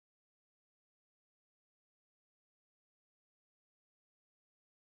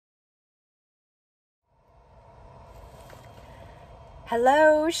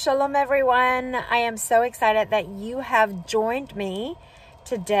Hello, shalom everyone. I am so excited that you have joined me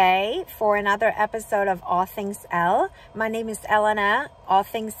today for another episode of All Things L. My name is Elena. All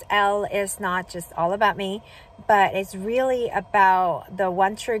Things L is not just all about me, but it's really about the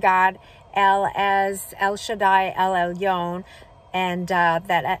one true God, El as El Shaddai, El Elyon, and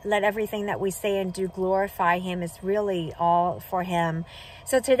that let everything that we say and do glorify Him. Is really all for Him.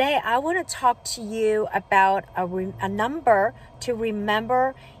 So today I want to talk to you about a number to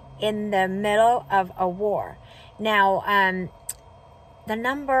remember in the middle of a war. Now, the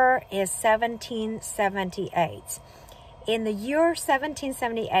number is 1778. In the year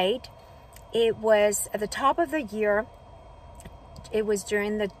 1778, it was at the top of the year. It was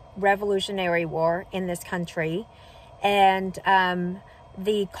during the Revolutionary War in this country, and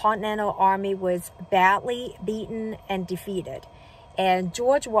the Continental Army was badly beaten and defeated. And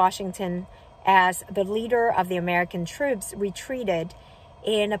George Washington, as the leader of the American troops, retreated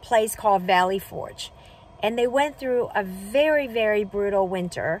in a place called Valley Forge. And they went through a very, very brutal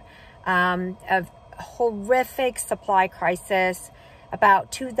winter, a horrific supply crisis.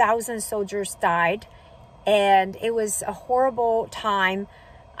 About 2,000 soldiers died, and it was a horrible time.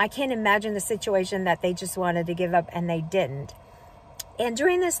 I can't imagine the situation that they just wanted to give up, and they didn't. And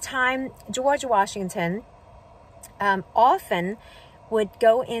during this time, George Washington often would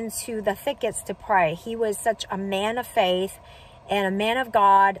go into the thickets to pray. He was such a man of faith and a man of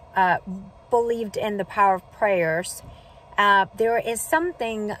God, believed in the power of prayers. There is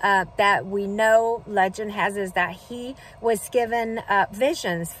something that we know, legend has, is that he was given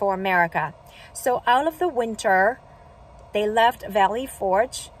visions for America. So out of the winter, they left Valley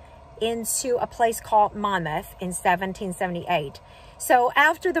Forge into a place called Monmouth in 1778. So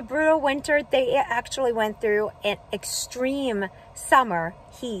after the brutal winter, they actually went through an extreme summer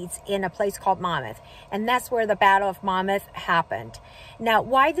heat in a place called Monmouth. And that's where the Battle of Monmouth happened. Now,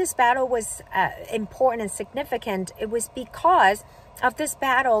 why this battle was important and significant, it was because of this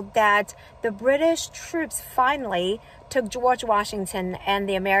battle that the British troops finally took George Washington and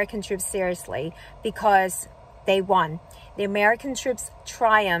the American troops seriously, because they won. The American troops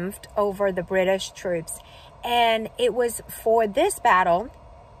triumphed over the British troops. And it was for this battle,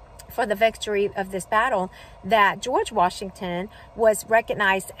 for the victory of this battle, that George Washington was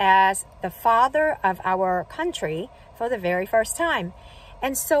recognized as the father of our country for the very first time.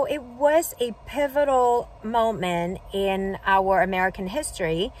 And so it was a pivotal moment in our American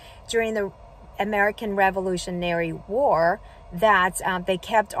history during the American Revolutionary War that they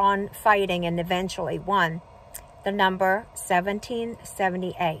kept on fighting and eventually won. The number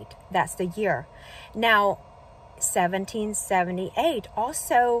 1778, that's the year. Now, 1778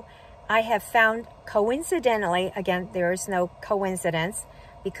 also, I have found coincidentally, again, there is no coincidence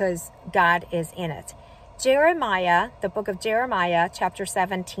because God is in it. Jeremiah, the book of Jeremiah, chapter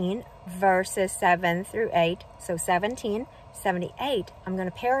 17, verses 7 through 8. So 1778, I'm going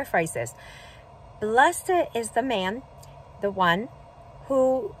to paraphrase this. Blessed is the man, the one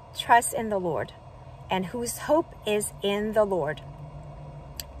who trusts in the Lord and whose hope is in the Lord.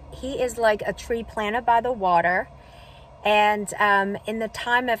 He is like a tree planted by the water, and in the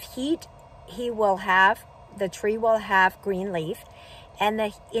time of heat, the tree will have green leaf,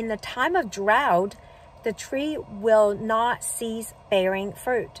 and in the time of drought, the tree will not cease bearing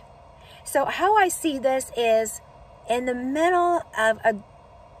fruit. So how I see this is, in the middle of a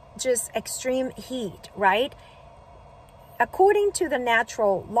just extreme heat, right? According to the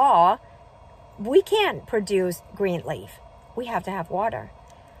natural law, we can't produce green leaf. We have to have water.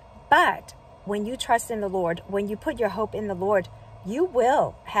 But when you trust in the Lord, when you put your hope in the Lord, you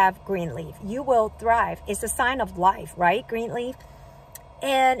will have green leaf. You will thrive. It's a sign of life, right? Green leaf.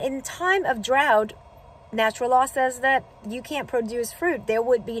 And in time of drought, natural law says that you can't produce fruit. There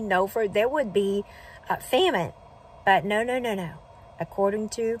would be no fruit. There would be famine. But no. According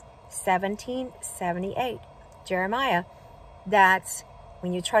to 1778, Jeremiah, that's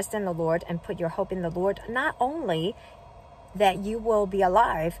when you trust in the Lord and put your hope in the Lord, not only that you will be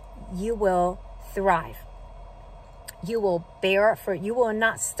alive, you will thrive. You will bear fruit. You will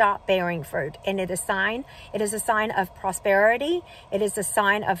not stop bearing fruit. And it is a sign of prosperity. It is a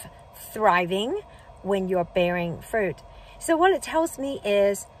sign of thriving when you're bearing fruit. So what it tells me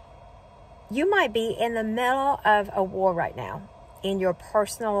is, you might be in the middle of a war right now in your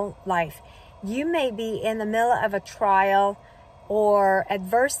personal life. You may be in the middle of a trial or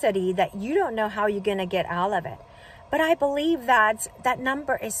adversity that you don't know how you're going to get out of it. But I believe that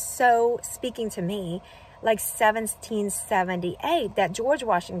number is so speaking to me, like 1778, that George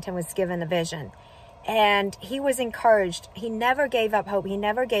Washington was given a vision. And he was encouraged. He never gave up hope. He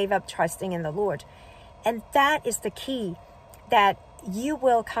never gave up trusting in the Lord. And that is the key, that you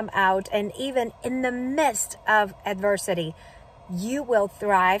will come out, and even in the midst of adversity, you will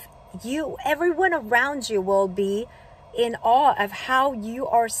thrive. Everyone around you will be in awe of how you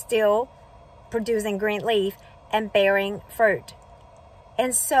are still producing green leaf and bearing fruit.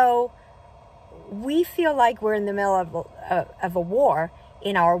 And so we feel like we're in the middle of a war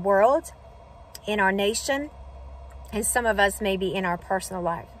in our world, in our nation, and some of us may be in our personal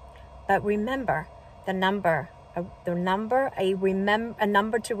life. But remember a number to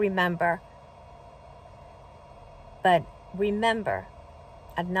remember. But remember,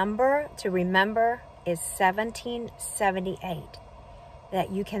 a number to remember is 1778.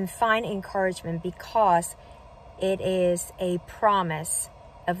 That you can find encouragement because it is a promise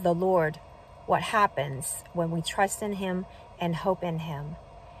of the Lord, what happens when we trust in Him and hope in Him.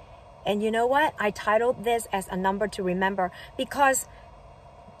 And you know what? I titled this as a number to remember because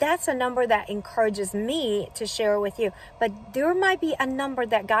that's a number that encourages me to share with you. But there might be a number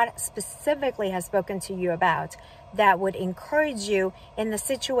that God specifically has spoken to you about that would encourage you in the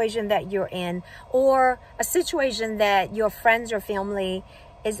situation that you're in, or a situation that your friends or family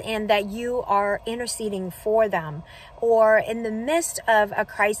is in that you are interceding for them, or in the midst of a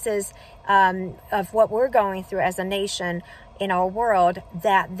crisis of what we're going through as a nation in our world,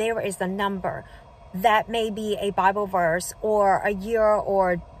 that there is a number that may be a Bible verse or a year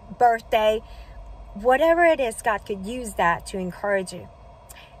or birthday, whatever it is. God could use that to encourage you.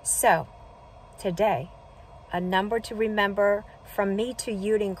 So today, a number to remember from me to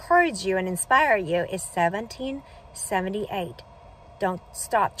you to encourage you and inspire you is 1778. Don't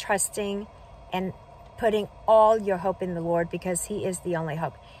stop trusting and putting all your hope in the Lord, because He is the only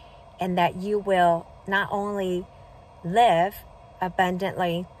hope. And that you will not only live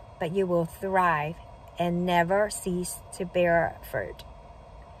abundantly, but you will thrive and never cease to bear fruit.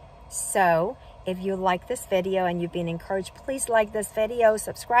 So if you like this video and you've been encouraged, please like this video,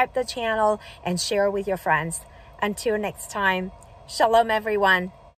 subscribe to the channel, and share with your friends. Until next time, shalom everyone.